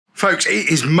Folks, it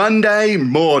is Monday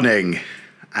morning,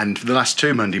 and for the last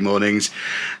 2 Monday mornings,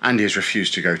 Andy has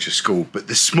refused to go to school. But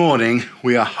this morning,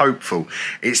 we are hopeful.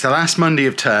 It's the last Monday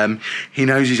of term. He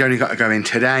knows he's only got to go in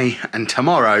today and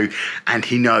tomorrow, and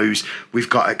he knows we've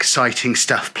got exciting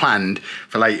stuff planned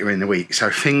for later in the week.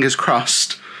 So fingers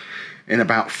crossed, in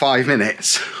about 5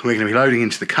 minutes, we're going to be loading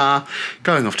into the car,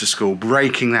 going off to school,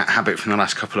 breaking that habit from the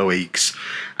last couple of weeks,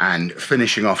 and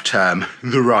finishing off term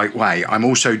the right way. I'm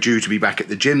also due to be back at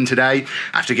the gym today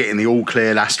after getting the all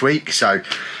clear last week, so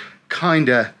kind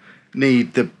of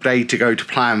need the day to go to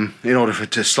plan in order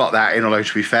to slot that in, although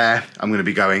to be fair, I'm going to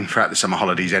be going throughout the summer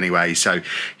holidays anyway, so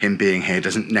him being here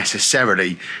doesn't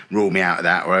necessarily rule me out of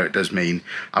that, or it does mean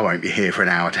I won't be here for an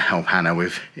hour to help Hannah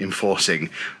with enforcing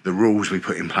the rules we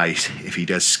put in place if he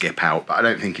does skip out, but I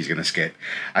don't think he's going to skip.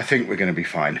 I think we're going to be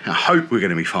fine. I hope we're going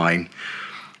to be fine.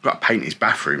 We've got to paint his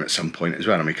bathroom at some point as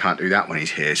well, and we can't do that when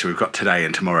he's here, so we've got today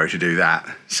and tomorrow to do that.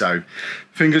 So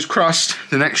fingers crossed,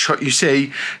 the next shot you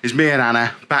see is me and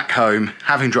Anna back home,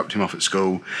 having dropped him off at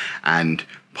school, and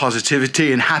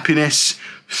positivity and happiness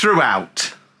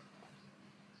throughout.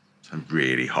 It's a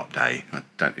really hot day. I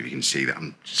don't know if you can see that.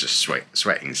 I'm just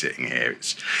sweating sitting here.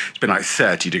 It's been like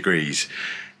 30 degrees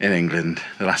in England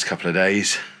the last couple of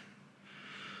days.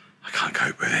 I can't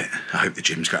cope with it. I hope the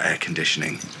gym's got air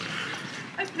conditioning.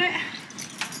 Open it.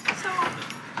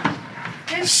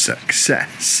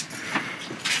 Success.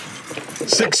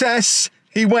 Success.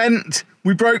 He went.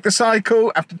 We broke the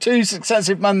cycle after 2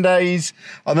 successive Mondays.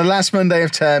 On the last Monday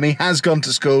of term, he has gone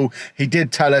to school. He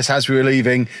did tell us as we were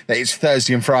leaving that it's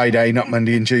Thursday and Friday, not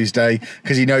Monday and Tuesday,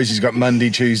 because he knows he's got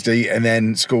Monday, Tuesday, and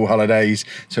then school holidays.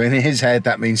 So in his head,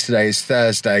 that means today is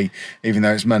Thursday, even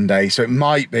though it's Monday. So it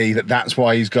might be that that's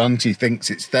why he's gone, because he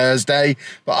thinks it's Thursday.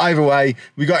 But either way,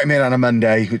 we got him in on a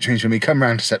Monday, which means when we come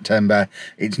round to September,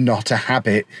 it's not a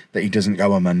habit that he doesn't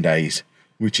go on Mondays,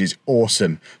 which is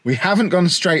awesome. We haven't gone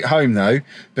straight home though,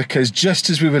 because just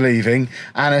as we were leaving,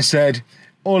 Anna said,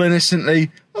 all innocently,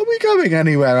 are we going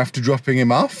anywhere after dropping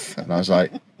him off? And I was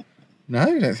like, no,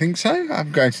 I don't think so.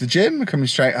 I'm going to the gym, we're coming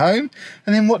straight home.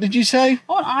 And then what did you say?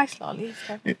 I want ice lollies.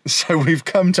 So we've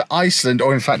come to Iceland,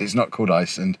 or in fact it's not called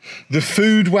Iceland, the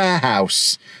Food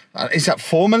Warehouse. Is that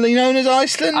formerly known as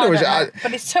Iceland? Or is it?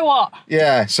 But it's too hot.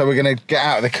 Yeah, so we're going to get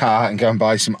out of the car and go and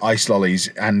buy some ice lollies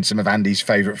and some of Andy's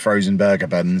favourite frozen burger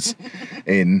buns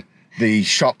in the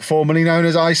shop formerly known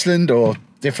as Iceland, or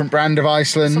different brand of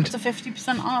Iceland. It's up to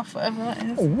 50% off, whatever that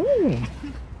is. Ooh.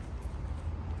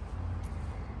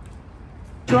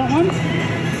 Do you want one?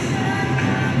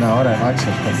 No, I don't like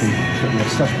slush puppy. But we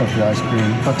have slush puppy ice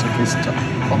cream, butter-kissed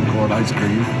popcorn ice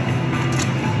cream.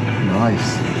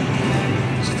 Nice.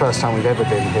 It's the first time we've ever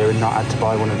been here and not had to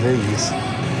buy one of these.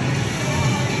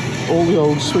 All the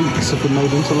old sweets have been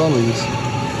made into lollies.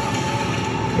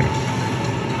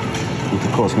 Which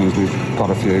of course means we've got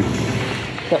a few.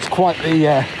 That's quite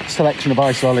the selection of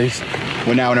ice lollies.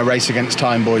 We're now in a race against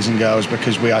time, boys and girls,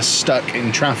 because we are stuck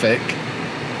in traffic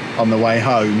on the way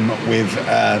home with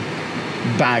a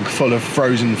bag full of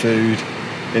frozen food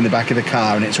in the back of the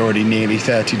car, and it's already nearly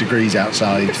 30 degrees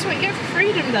outside. That's what you get for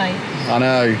Freedom Day. I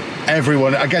know.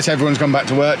 I guess everyone's gone back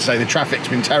to work today. The traffic's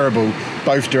been terrible,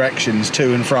 both directions,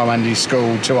 to and from Andy's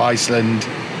school, to Iceland.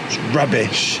 It's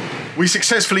rubbish. We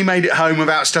successfully made it home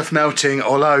without stuff melting,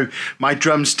 although my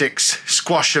drumsticks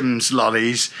squash'ems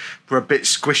lollies were a bit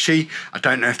squishy. I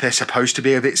don't know if they're supposed to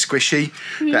be a bit squishy,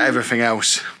 but everything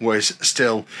else was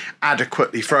still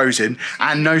adequately frozen.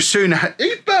 And no sooner...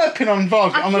 Who's burping on the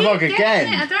vlog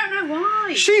again? I don't know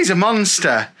why. She's a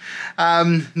monster.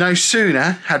 No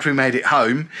sooner had we made it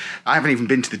home, I haven't even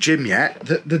been to the gym yet,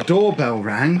 the doorbell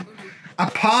rang. A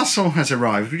parcel has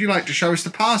arrived. Would you like to show us the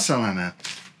parcel, Anna?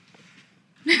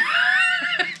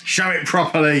 Show it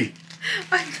properly.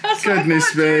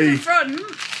 Goodness me.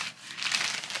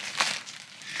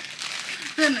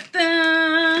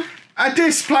 A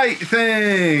display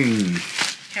thing.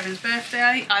 Kevin's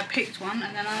birthday. I picked one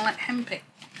and then I let him pick.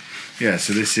 Yeah,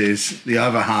 so this is the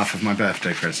other half of my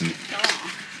birthday present.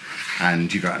 Oh.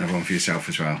 And you got another one for yourself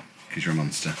as well, because you're a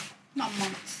monster. Not a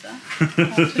monster.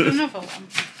 I wanted another one.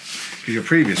 Because your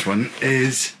previous one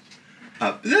is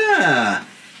up there.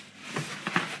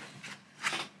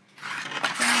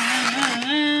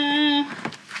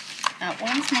 That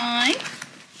one's mine.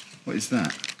 What is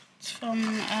that? It's from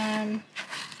Final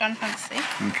Fantasy.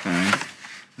 Okay.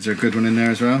 Is there a good one in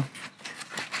there as well?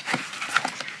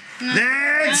 No.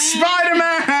 It's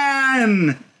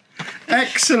Spider-Man!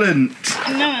 Excellent.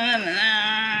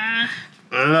 No.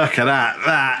 Look at that.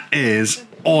 That is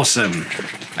awesome.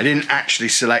 I didn't actually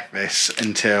select this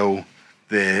until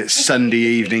the Sunday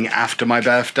evening after my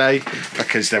birthday,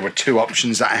 because there were two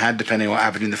options that I had depending on what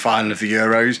happened in the final of the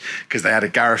Euros, because they had a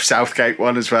Gareth Southgate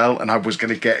one as well, and I was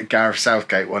going to get a Gareth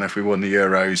Southgate one if we won the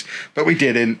Euros, but we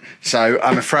didn't. So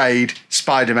I'm afraid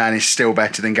Spider-Man is still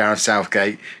better than Gareth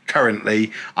Southgate.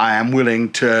 Currently, I am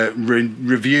willing to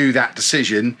review that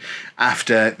decision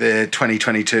after the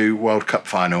 2022 World Cup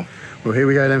final. Well, here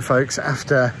we go then, folks.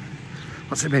 After,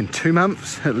 what's it been, 2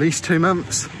 months? At least 2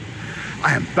 months?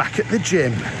 I am back at the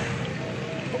gym.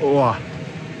 Oh,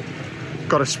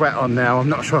 got a sweat on now. I'm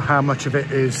not sure how much of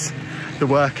it is the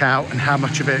workout and how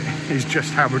much of it is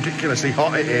just how ridiculously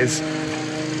hot it is.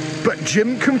 But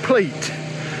gym complete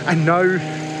and no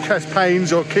chest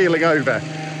pains or keeling over,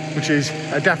 which is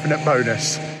a definite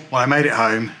bonus. Well, I made it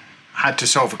home. Had to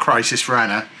solve a crisis for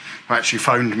Anna, who actually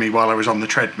phoned me while I was on the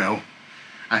treadmill,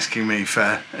 asking me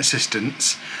for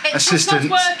assistance.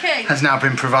 Assistance has now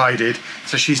been provided,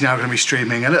 so she's now going to be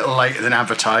streaming a little later than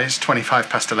advertised, 25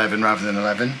 past 11 rather than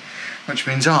 11, which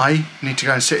means I need to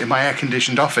go and sit in my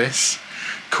air-conditioned office,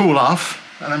 cool off,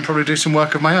 and then probably do some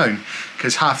work of my own,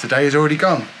 because half the day is already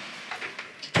gone.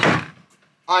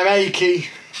 I'm achy.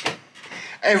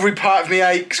 Every part of me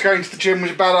aches. Going to the gym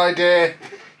was a bad idea.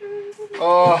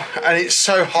 Oh, and it's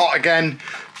so hot again.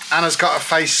 Anna's got a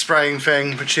face spraying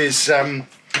thing, which is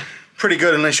pretty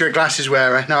good unless you're a glasses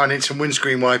wearer. Now I need some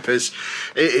windscreen wipers.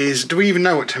 It is, do we even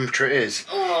know what temperature it is?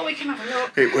 Oh, we can have a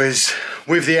look. It was,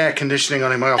 with the air conditioning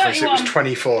on in my office, 31.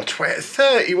 It was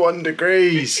 31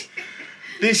 degrees.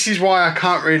 This is why I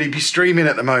can't really be streaming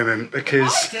at the moment,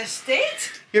 because... I just did.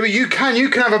 Yeah, but you can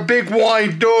have a big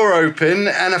wide door open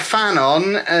and a fan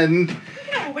on and... You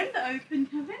can have a window open,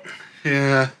 have it?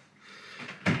 Yeah.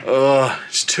 Oh,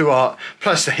 it's too hot.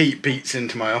 Plus the heat beats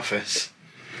into my office.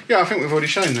 Yeah, I think we've already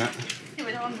shown that. Yeah,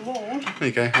 we're on the wall. There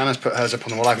you go. Anna's put hers up on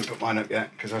the wall. I haven't put mine up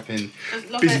yet because I've been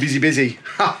busy.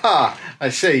 Haha, I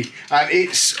see.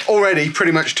 It's already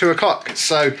pretty much 2 o'clock.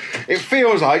 So it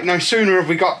feels like no sooner have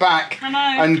we got back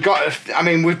and I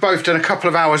mean, we've both done a couple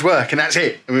of hours work and that's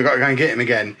it. And we've got to go and get him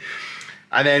again.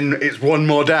 And then it's one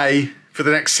more day for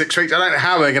the next 6 weeks. I don't know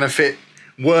how we're going to fit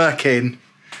work in.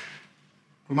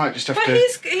 We might just have to...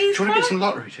 Do you want to get some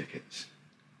lottery tickets?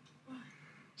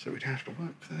 So we don't have to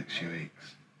work for the next few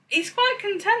weeks. He's quite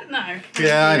content now.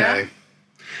 Yeah, I know.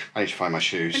 I need to find my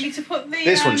shoes. I need to put the...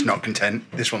 This one's not content.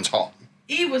 This one's hot.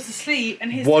 He was asleep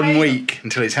and his 1 week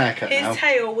until his haircut now. His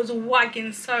tail was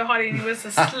wagging so hard and he was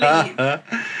asleep. I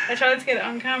tried to get it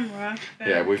on camera.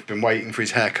 Yeah, we've been waiting for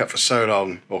his haircut for so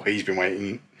long. Or he's been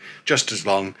waiting just as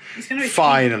long. He's gonna be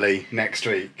finally next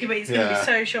week. Yeah, but he's going to be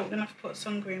so short. We're going to have to put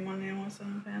sun cream on him or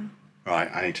something. Right,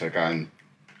 I need to go and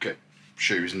get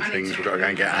shoes and things. We've got to go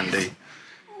and get Andy.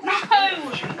 No!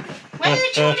 Where are the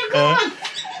children gone?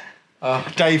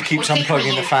 Dave keeps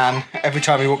unplugging the fan. Every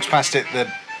time he walks past it, the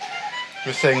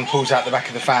thing pulls out the back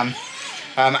of the fan.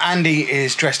 Andy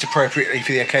is dressed appropriately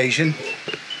for the occasion.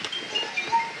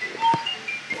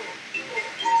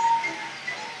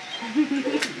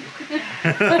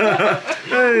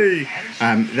 Hey!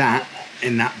 That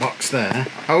in that box there.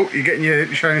 Oh,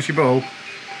 you're showing us your ball.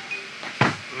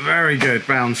 Very good,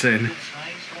 bouncing.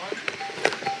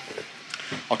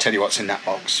 I'll tell you what's in that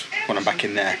box when I'm back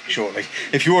in there shortly.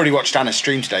 If you already watched Anna's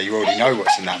stream today, you already know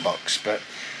what's in that box, but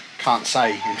can't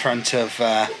say in front of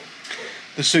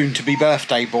the soon-to-be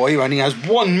birthday boy who only has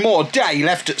 1 more day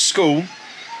left at school.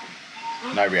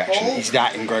 No reaction. He's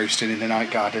that engrossed in the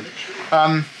night garden.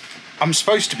 I'm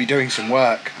supposed to be doing some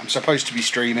work. I'm supposed to be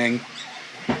streaming.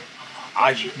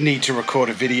 I need to record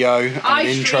a video and an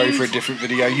intro for a different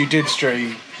video. You did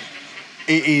stream.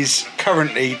 It is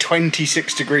currently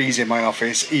 26 degrees in my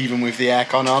office, even with the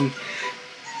aircon on.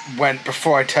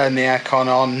 Before I turned the aircon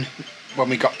on, when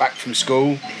we got back from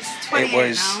school, it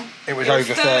was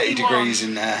over 30 degrees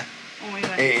in there. Oh,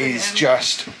 it is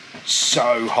just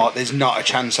so hot. There's not a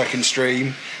chance I can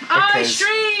stream. I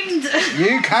streamed!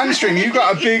 You can stream. You've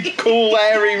got a big, cool,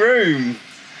 airy room.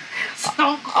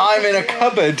 I'm in a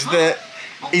cupboard that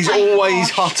is always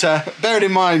hotter. Bear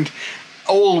in mind,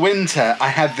 all winter I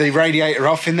had the radiator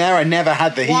off in there. I never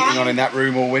had the heating on in that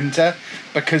room all winter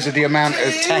because of the amount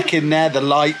of tech in there, the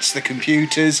lights, the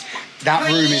computers. That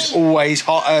room is always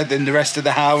hotter than the rest of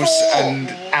the house and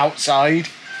outside.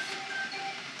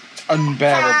 It's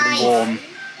unbearably warm.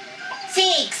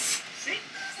 6.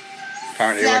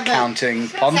 Apparently we're counting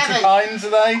pontipines,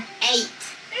 are they? 8.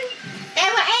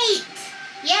 There were 8.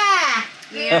 Yeah.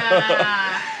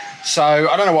 Yeah. So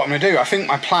I don't know what I'm going to do. I think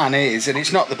my plan is, and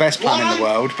it's not the best plan in the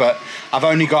world, but I've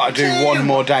only got to do 1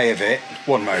 more day of it.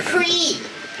 1 moment. 3,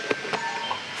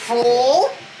 4,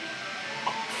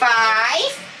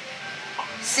 5,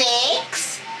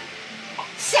 6,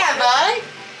 7,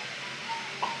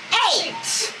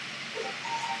 8.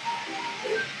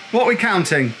 What are we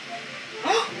counting?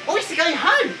 Oh, it's going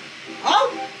home.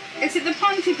 Oh. Is it the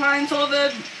Pontypines or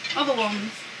the other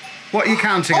ones? What are you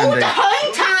counting, Oh, Andy? the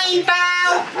home time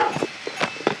bell.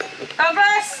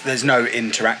 Douglas! There's no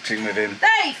interacting with him.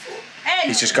 Dave! In!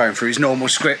 He's just going through his normal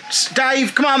scripts.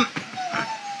 Dave, come on!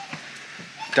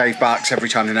 Dave barks every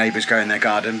time the neighbours go in their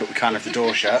garden, but we can't have the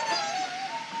door shut.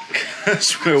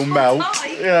 Because we'll melt.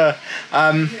 Yeah.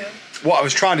 What I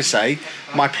was trying to say,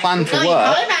 my plan for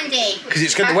work,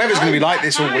 because the weather's going to be like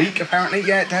this all week, apparently.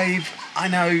 Yeah, Dave, I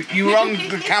know. You were on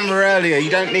the camera earlier.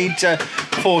 You don't need to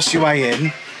force your way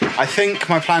in. I think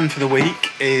my plan for the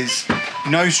week is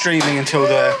no streaming until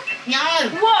the... No.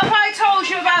 What have I told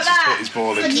you about that? Hit his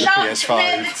ball into the Not PS5.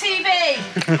 near the TV.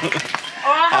 Or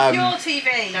I'll have your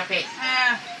TV. Stop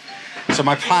it. So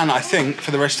my plan, I think,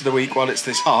 for the rest of the week while it's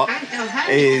this hot,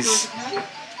 is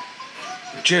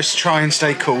just try and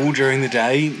stay cool during the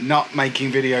day, not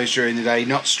making videos during the day,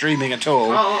 not streaming at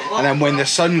all. And then when the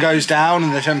sun goes down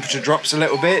and the temperature drops a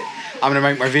little bit, I'm going to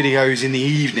make my videos in the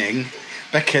evening,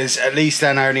 because at least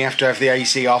then I only have to have the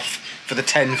AC off for the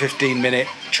 10-15 minute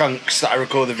chunks that I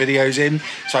record the videos in,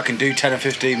 so I can do 10 or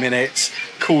 15 minutes,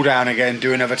 cool down again,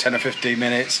 do another 10 or 15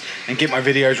 minutes, and get my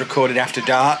videos recorded after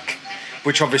dark,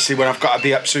 which obviously when I've got to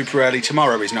be up super early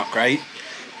tomorrow is not great.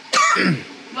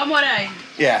 One more day.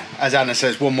 Yeah, as Anna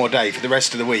says, one more day. For the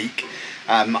rest of the week,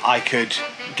 I could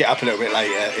get up a little bit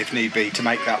later if need be to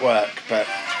make that work, but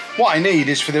what I need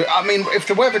is for the... I mean, if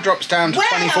the weather drops down to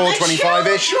 24,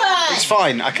 25-ish, it's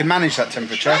fine. I can manage that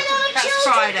temperature. That's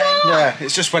Friday. Yeah,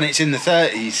 it's just when it's in the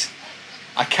 30s.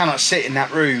 I cannot sit in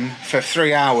that room for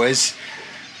 3 hours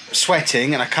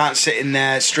sweating, and I can't sit in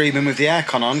there streaming with the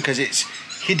aircon on because it's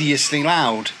hideously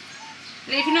loud.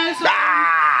 Leave your nose alone.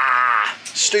 Ah!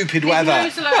 Stupid Leave your weather.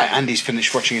 nose alone. Right, Andy's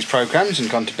finished watching his programmes and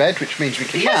gone to bed, which means we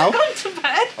can He now... hasn't gone to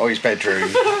bed. Oh, his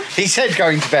bedroom. He said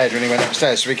going to bed when he went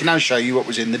upstairs, so we can now show you what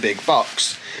was in the big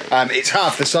box. It's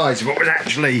half the size of what was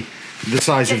actually the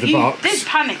size of the box. You did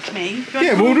panic me.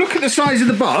 Yeah, well, look at the size of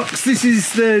the box. This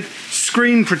is the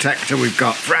screen protector we've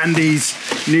got for Andy's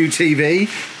new TV,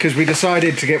 because we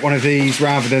decided to get one of these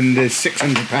rather than the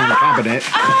 £600 cabinet.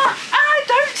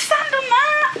 Don't stand on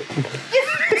that.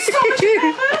 It's so much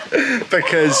better.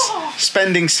 Because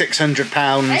spending £600...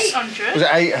 800. Was it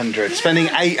 800? Yeah. Spending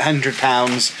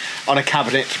 £800 on a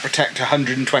cabinet to protect a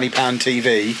 £120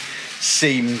 TV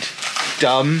seemed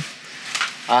dumb.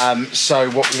 So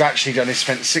what we've actually done is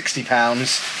spent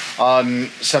 £60 on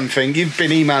something. You've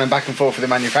been emailing back and forth with the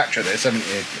manufacturer of this, haven't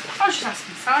you? I was just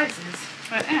asking sizes.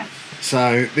 But yeah.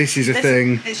 So this is a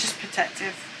thing. It's just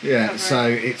protective. Yeah, so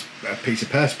it's a piece of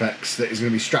perspex that is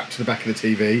going to be strapped to the back of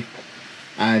the TV,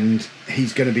 and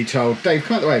he's going to be told, Dave,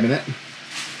 come out the way a minute.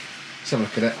 Let's have a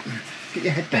look at it. Get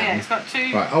your head down. Yeah, it's got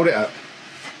two. Right, hold it up.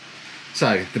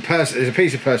 So there's a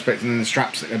piece of perspex and then the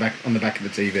straps that go back on the back of the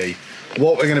TV.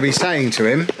 What we're going to be saying to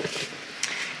him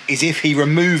is if he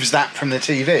removes that from the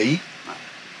TV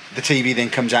then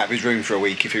comes out of his room for a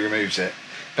week if he removes it,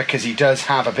 because he does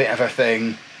have a bit of a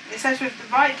thing. It says with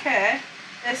the right care,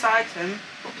 this item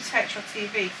will protect your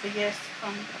TV for years to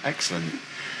come. Excellent.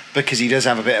 Because he does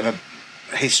have a bit of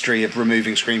a history of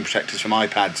removing screen protectors from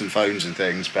iPads and phones and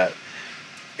things, but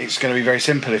it's going to be very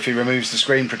simple. If he removes the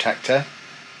screen protector,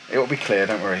 it will be clear,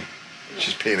 don't worry.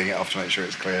 Just peeling it off to make sure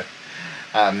it's clear.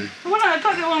 Well, I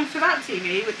got the one for that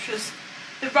TV, which was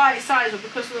the right size, but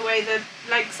because of the way the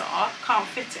legs are, can't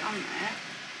fit it on there.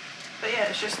 But yeah,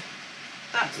 it's just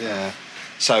that. Yeah.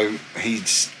 So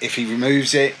if he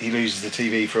removes it, he loses the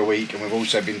TV for a week, and we've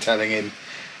also been telling him,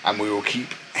 and we will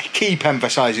keep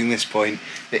emphasising this point,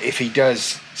 that if he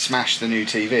does smash the new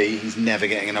TV, he's never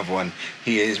getting another one.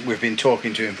 We've been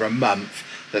talking to him for a month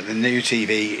that the new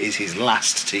TV is his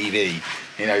last TV.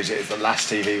 He knows it is the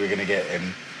last TV we're going to get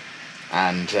him,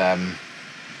 and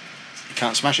he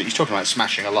can't smash it. He's talking about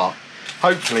smashing a lot.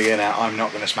 Hopefully, I'm not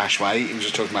going to smash weight. He was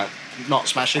just talking about not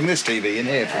smashing this TV in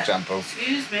here, for example.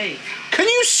 Excuse me. Can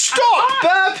you stop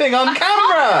burping on camera?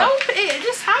 I can't help it. It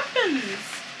just happens.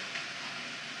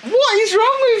 What is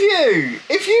wrong with you?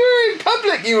 If you were in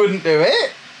public, you wouldn't do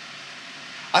it.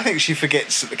 I think she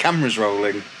forgets that the camera's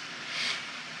rolling.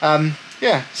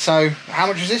 Yeah, so how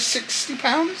much was this?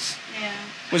 £60? Yeah.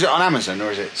 Was it on Amazon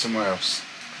or is it somewhere else?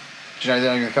 Do you know the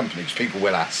name of the company? Because people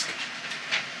will ask.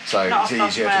 So it's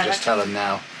easier to just tell them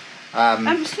now.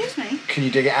 Excuse me. Can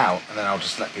you dig it out? And then I'll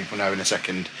just let people know in a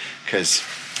second. Because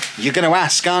you're going to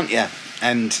ask, aren't you?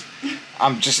 And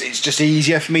it's just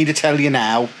easier for me to tell you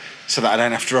now so that I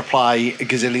don't have to reply a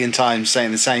gazillion times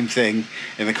saying the same thing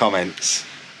in the comments.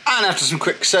 And after some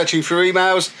quick searching for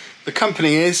emails, the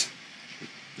company is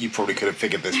you probably could have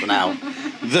figured this one out.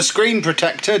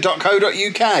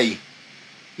 thescreenprotector.co.uk.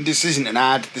 This isn't an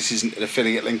ad, this isn't an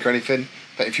affiliate link or anything,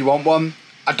 but if you want one,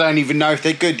 I don't even know if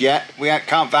they're good yet. We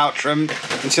can't vouch for them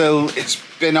until it's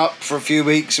been up for a few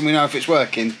weeks and we know if it's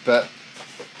working, but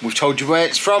we've told you where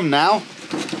it's from now.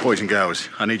 Boys and girls,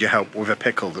 I need your help with a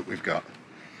pickle that we've got.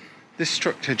 This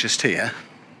structure just here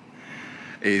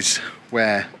is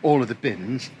where all of the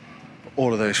bins,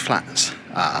 all of those flats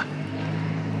are.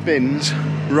 Bins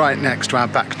right next to our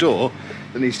back door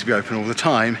that needs to be open all the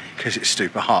time because it's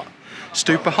super hot.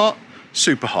 Super hot,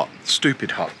 super hot,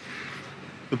 stupid hot.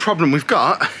 The problem we've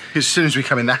got is as soon as we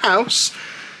come in the house,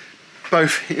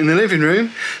 both in the living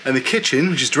room and the kitchen,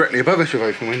 which is directly above us with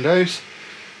open windows,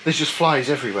 there's just flies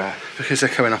everywhere because they're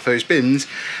coming off those bins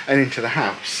and into the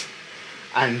house.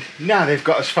 And now they've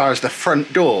got as far as the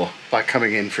front door by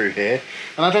coming in through here,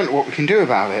 and I don't know what we can do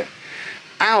about it.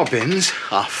 Our bins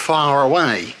are far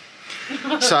away,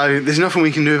 so there's nothing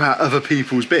we can do about other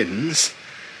people's bins,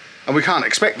 and we can't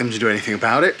expect them to do anything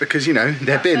about it because, you know,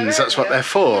 they're bins, that's what they're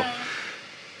for.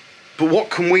 But what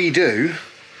can we do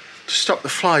to stop the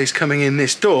flies coming in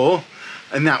this door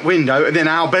and that window, and then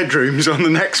our bedroom's on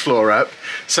the next floor up?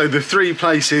 So the three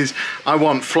places I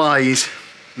want flies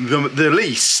the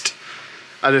least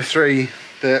are the three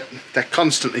that they're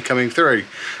constantly coming through,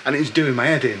 and it's doing my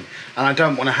head in. And I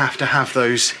don't want to have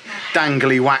those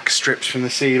dangly wax strips from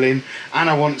the ceiling, and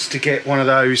I want to get one of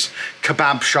those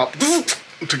kebab shop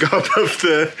to go above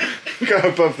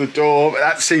the door, but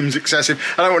that seems excessive.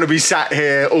 I don't want to be sat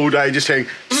here all day just saying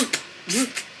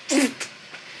I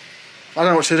don't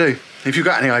know what to do. If you've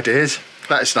got any ideas,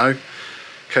 let us know,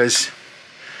 because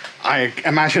I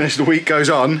imagine as the week goes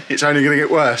on, it's only going to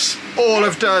get worse. All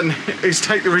I've done is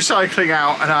take the recycling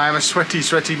out and I am a sweaty,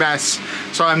 sweaty mess.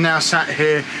 So I'm now sat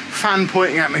here, fan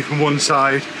pointing at me from one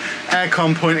side,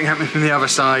 aircon pointing at me from the other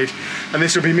side. And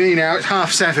this will be me now, it's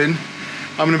 7:30.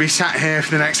 I'm going to be sat here for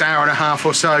the next hour and a half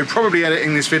or so, probably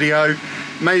editing this video,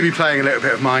 maybe playing a little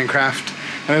bit of Minecraft.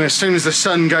 And then as soon as the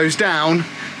sun goes down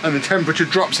and the temperature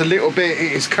drops a little bit,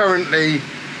 it is currently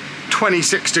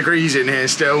 26 degrees in here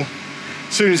still.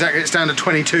 As soon as that gets down to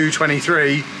 22,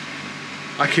 23,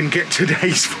 I can get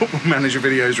today's Football Manager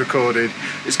videos recorded.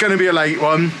 It's going to be a late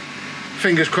one.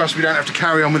 Fingers crossed we don't have to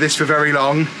carry on with this for very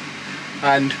long.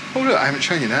 And, oh look, I haven't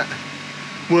shown you that.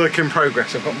 Work in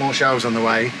progress. I've got more shelves on the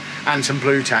way and some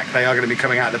blue tack. They are going to be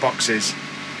coming out of the boxes.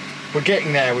 We're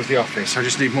getting there with the office. I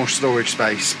just need more storage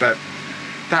space, but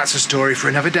that's a story for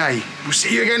another day. We'll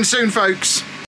see you again soon, folks.